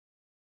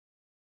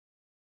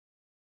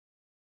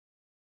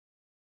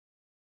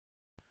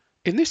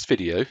In this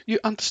video, you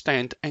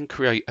understand and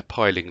create a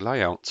piling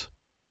layout.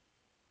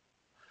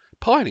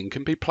 Piling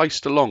can be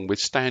placed along with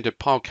standard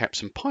pile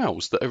caps and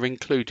piles that are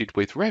included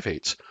with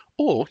Revit,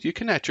 or you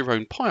can add your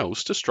own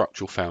piles to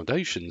structural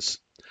foundations.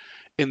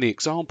 In the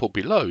example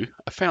below,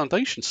 a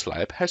foundation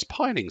slab has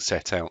piling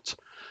set out.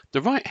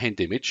 The right-hand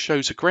image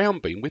shows a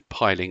ground beam with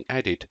piling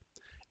added.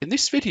 In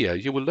this video,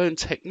 you will learn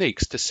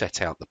techniques to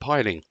set out the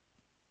piling.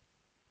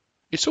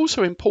 It's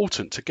also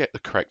important to get the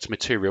correct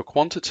material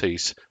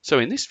quantities, so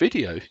in this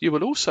video you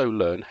will also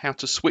learn how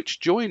to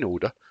switch join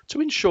order to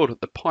ensure that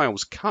the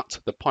piles cut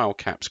the pile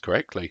caps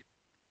correctly.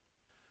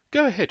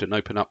 Go ahead and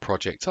open up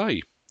Project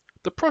A.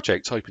 The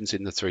project opens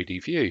in the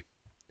 3D view.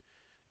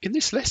 In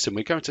this lesson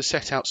we're going to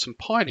set out some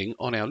piling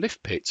on our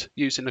lift pit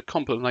using a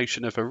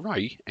combination of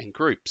array and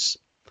groups.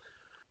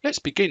 Let's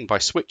begin by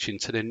switching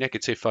to the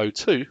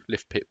 -02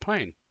 lift pit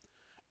plane.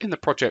 In the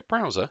project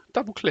browser,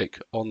 double-click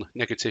on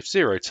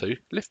 -02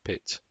 lift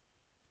pit.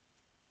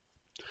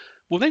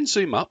 We'll then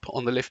zoom up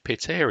on the lift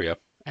pit area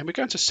and we're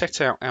going to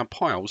set out our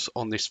piles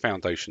on this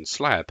foundation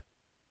slab.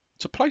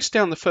 To place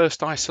down the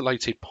first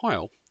isolated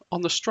pile,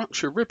 on the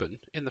structure ribbon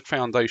in the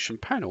foundation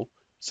panel,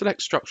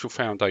 select Structural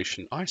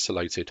Foundation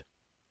Isolated.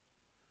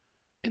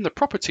 In the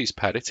Properties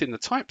palette in the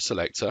Type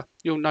selector,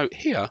 you'll note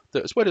here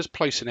that as well as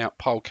placing out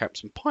pile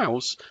caps and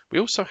piles, we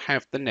also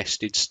have the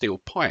nested steel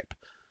pipe.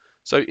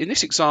 So in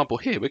this example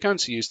here, we're going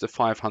to use the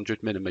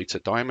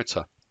 500mm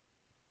diameter.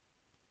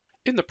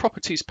 In the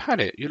Properties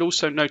palette, you'll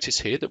also notice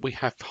here that we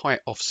have height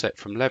offset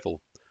from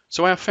level.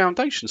 So our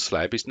foundation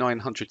slab is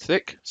 900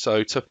 thick,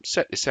 so to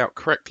set this out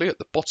correctly at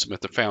the bottom of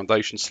the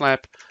foundation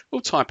slab,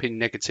 we'll type in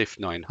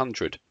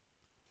 -900.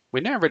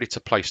 We're now ready to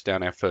place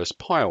down our first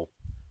pile.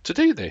 To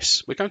do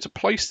this, we're going to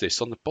place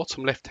this on the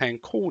bottom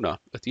left-hand corner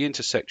at the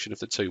intersection of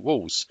the two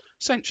walls.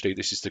 Essentially,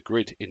 this is the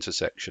grid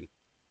intersection.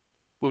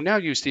 We'll now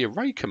use the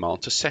array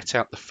command to set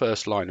out the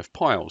first line of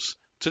piles.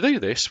 To do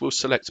this, we'll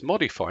select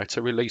Modify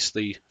to release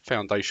the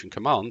foundation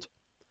command.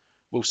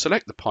 We'll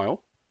select the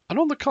pile, and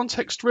on the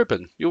context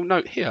ribbon, you'll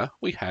note here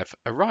we have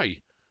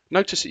Array.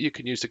 Notice that you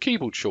can use the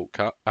keyboard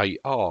shortcut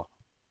AR.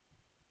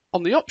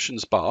 On the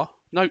options bar,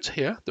 note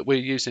here that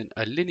we're using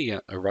a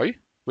linear array.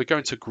 We're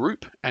going to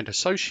group and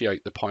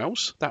associate the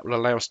piles. That will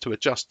allow us to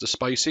adjust the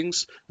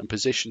spacings and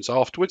positions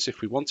afterwards if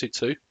we wanted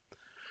to.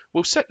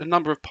 We'll set the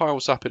number of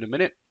piles up in a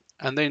minute.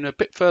 And then a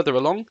bit further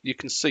along, you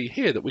can see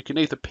here that we can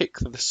either pick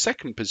the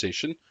second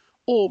position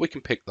or we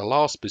can pick the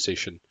last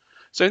position.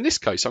 So in this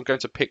case, I'm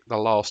going to pick the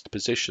last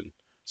position.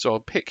 So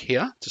I'll pick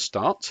here to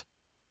start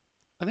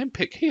and then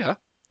pick here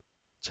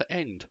to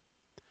end.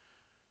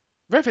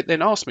 Revit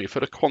then asks me for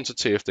the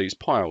quantity of these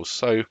piles.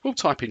 So we'll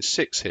type in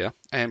 6 here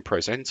and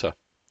press enter.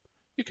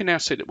 You can now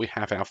see that we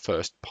have our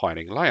first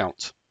piling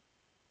layout.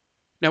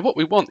 Now what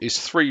we want is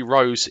 3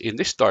 rows in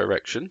this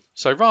direction.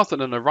 So rather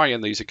than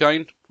arraying these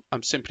again,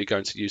 I'm simply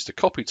going to use the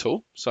copy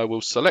tool. So we'll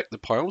select the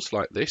piles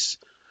like this.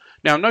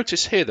 Now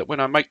notice here that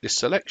when I make this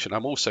selection,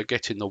 I'm also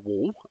getting the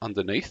wall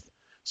underneath.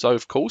 So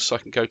of course I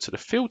can go to the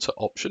filter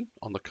option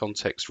on the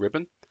context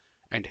ribbon.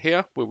 And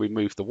here we'll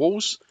remove the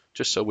walls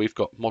just so we've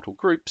got model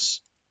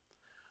groups.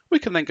 We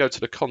can then go to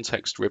the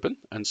context ribbon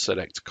and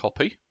select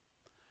copy.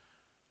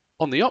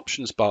 On the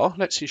options bar,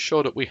 let's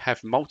ensure that we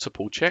have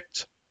multiple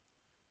checked.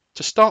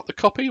 To start the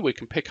copy, we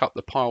can pick up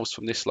the piles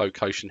from this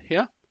location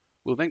here.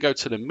 We'll then go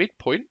to the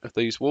midpoint of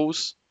these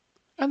walls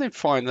and then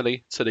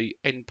finally to the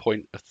end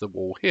point of the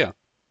wall here.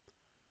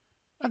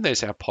 And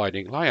there's our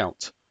piling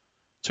layout.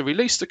 To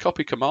release the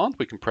copy command,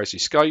 we can press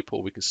escape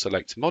or we can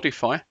select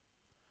modify.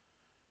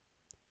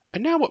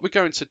 And now what we're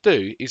going to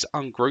do is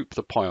ungroup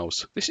the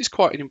piles. This is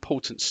quite an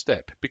important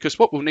step because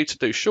what we'll need to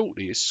do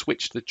shortly is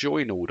switch the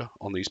join order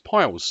on these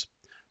piles.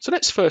 So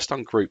let's first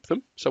ungroup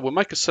them. So we'll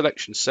make a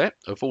selection set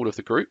of all of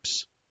the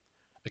groups.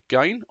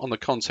 Again, on the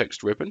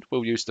context ribbon,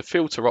 we'll use the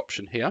filter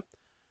option here,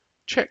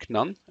 check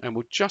none, and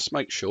we'll just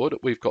make sure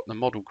that we've got the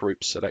model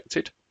group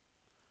selected.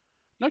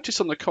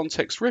 Notice on the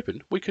context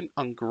ribbon, we can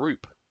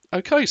ungroup.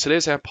 Okay, so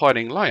there's our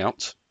piling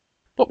layout.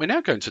 What we're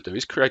now going to do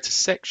is create a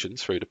section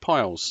through the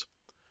piles.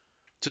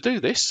 To do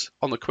this,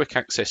 on the quick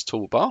access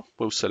toolbar,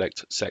 we'll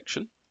select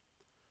section.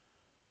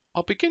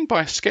 I'll begin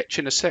by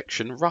sketching a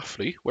section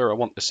roughly where I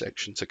want the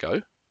section to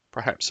go,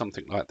 perhaps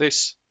something like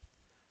this.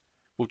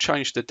 We'll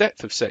change the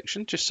depth of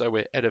section just so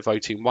we're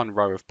elevating one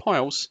row of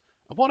piles.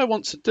 And what I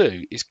want to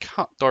do is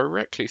cut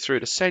directly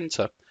through the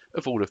center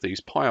of all of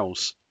these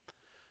piles.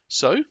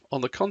 So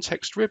on the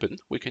context ribbon,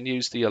 we can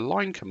use the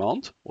align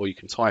command, or you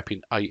can type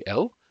in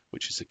AL,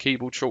 which is the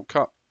keyboard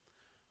shortcut.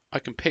 I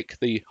can pick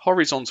the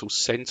horizontal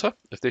center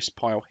of this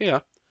pile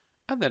here,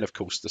 and then of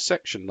course the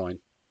section line.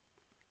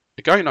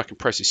 Again, I can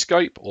press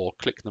escape or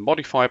click the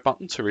modify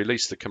button to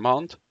release the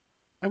command.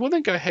 And we'll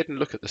then go ahead and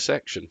look at the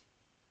section.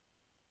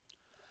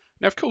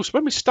 Now, of course,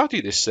 when we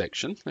study this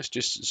section, let's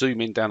just zoom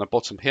in down the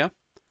bottom here.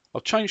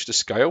 I'll change the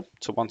scale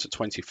to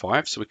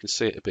 1:25 so we can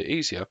see it a bit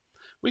easier.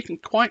 We can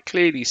quite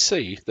clearly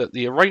see that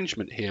the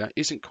arrangement here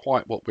isn't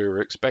quite what we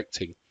were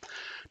expecting.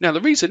 Now,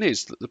 the reason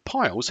is that the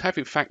piles have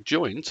in fact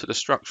joined to the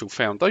structural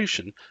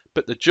foundation,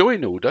 but the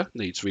join order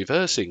needs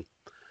reversing.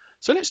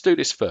 So let's do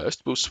this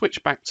first. We'll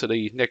switch back to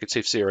the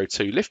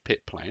 -02 lift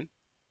pit plan.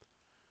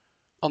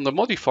 On the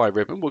Modify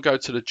ribbon, we'll go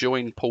to the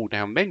Join pull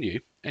down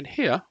menu, and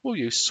here we'll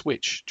use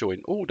Switch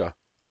Join Order.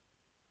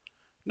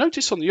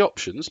 Notice on the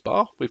options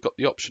bar, we've got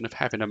the option of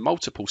having a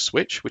multiple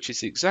switch, which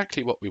is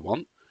exactly what we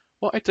want.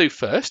 What I do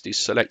first is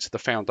select the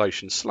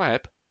foundation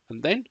slab,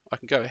 and then I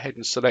can go ahead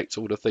and select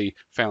all of the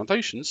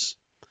foundations,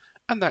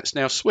 and that's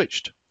now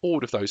switched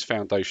all of those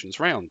foundations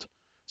round.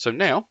 So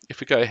now,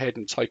 if we go ahead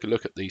and take a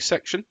look at the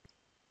section,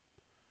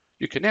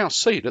 you can now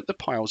see that the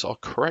piles are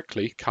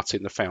correctly cut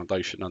in the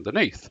foundation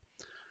underneath.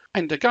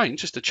 And again,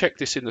 just to check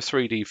this in the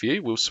 3D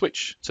view, we'll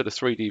switch to the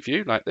 3D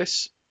view like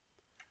this.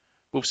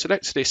 We'll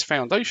select this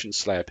foundation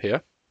slab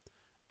here,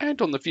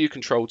 and on the View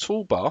Control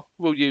toolbar,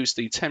 we'll use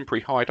the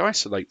Temporary Hide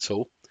Isolate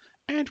tool,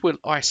 and we'll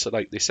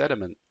isolate this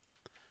element.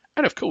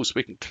 And of course,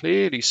 we can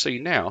clearly see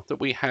now that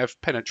we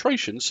have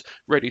penetrations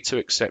ready to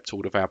accept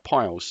all of our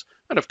piles.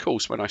 And of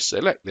course, when I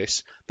select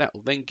this, that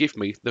will then give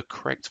me the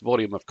correct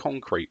volume of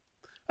concrete.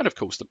 And of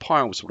course, the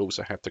piles will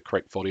also have the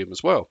correct volume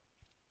as well.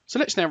 So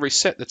let's now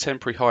reset the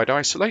Temporary Hide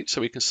Isolate.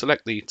 So we can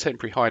select the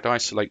Temporary Hide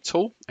Isolate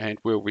tool, and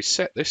we'll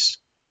reset this.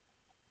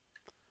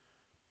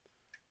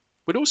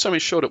 We'll also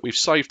ensure that we've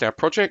saved our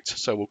project,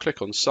 so we'll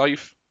click on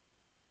Save.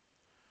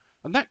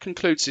 And that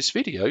concludes this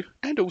video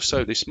and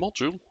also this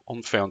module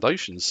on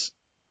foundations.